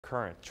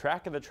current.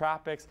 Track of the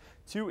tropics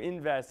to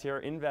Invest here.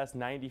 Invest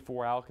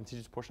 94L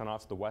continues to push on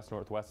off to the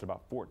west-northwest at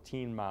about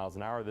 14 miles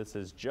an hour. This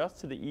is just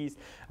to the east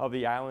of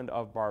the island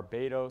of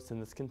Barbados,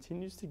 and this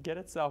continues to get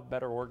itself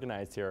better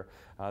organized here.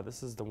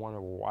 This is the one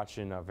that we're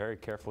watching very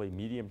carefully.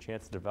 Medium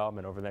chance of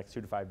development over the next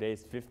 2 to 5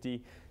 days,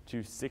 50 to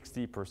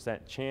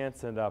 60%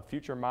 chance, and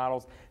future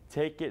models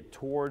take it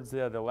towards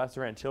the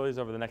Lesser Antilles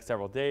over the next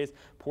several days.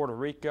 Puerto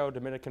Rico,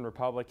 Dominican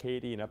Republic,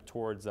 Haiti, and up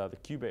towards the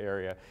Cuba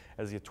area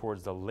as you get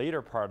towards the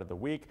later part of the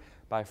week.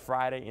 By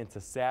Friday into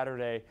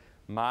Saturday,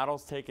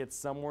 models take it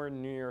somewhere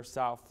near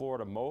South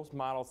Florida. Most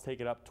models take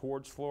it up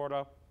towards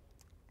Florida.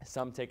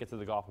 Some take it to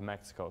the Gulf of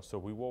Mexico. So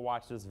we will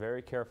watch this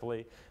very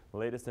carefully. The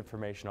latest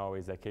information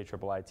always at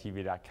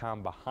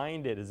KIIITV.com.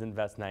 Behind it is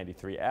Invest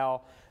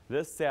 93L.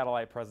 This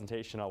satellite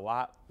presentation a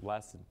lot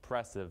less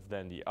impressive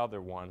than the other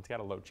one. It's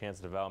got a low chance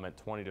of development,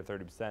 20 to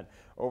 30%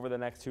 over the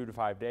next 2 to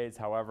 5 days.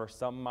 However,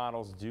 some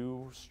models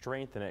do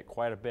strengthen it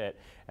quite a bit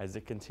as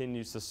it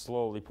continues to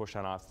slowly push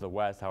on off to the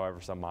west.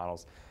 However, some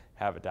models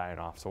have it dying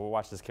off. So we'll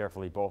watch this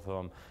carefully, both of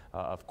them,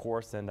 of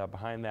course, and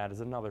behind that is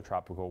another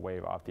tropical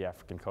wave off the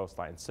African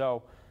coastline.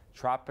 So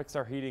tropics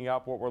are heating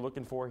up. What we're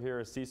looking for here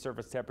is sea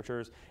surface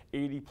temperatures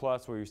 80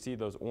 plus, where you see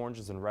those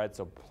oranges and reds,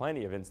 so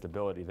plenty of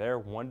instability there.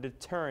 One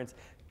deterrent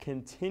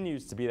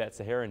continues to be that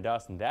Saharan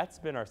dust, and that's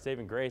been our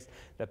saving grace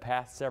the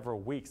past several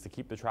weeks to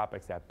keep the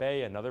tropics at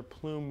bay. Another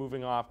plume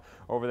moving off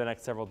over the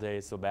next several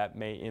days, so that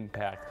may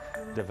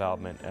impact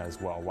development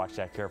as well. Watch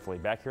that carefully.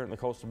 Back here in the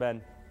coastal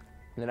bend,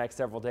 in the next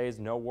several days,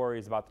 no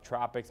worries about the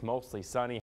tropics, mostly sunny.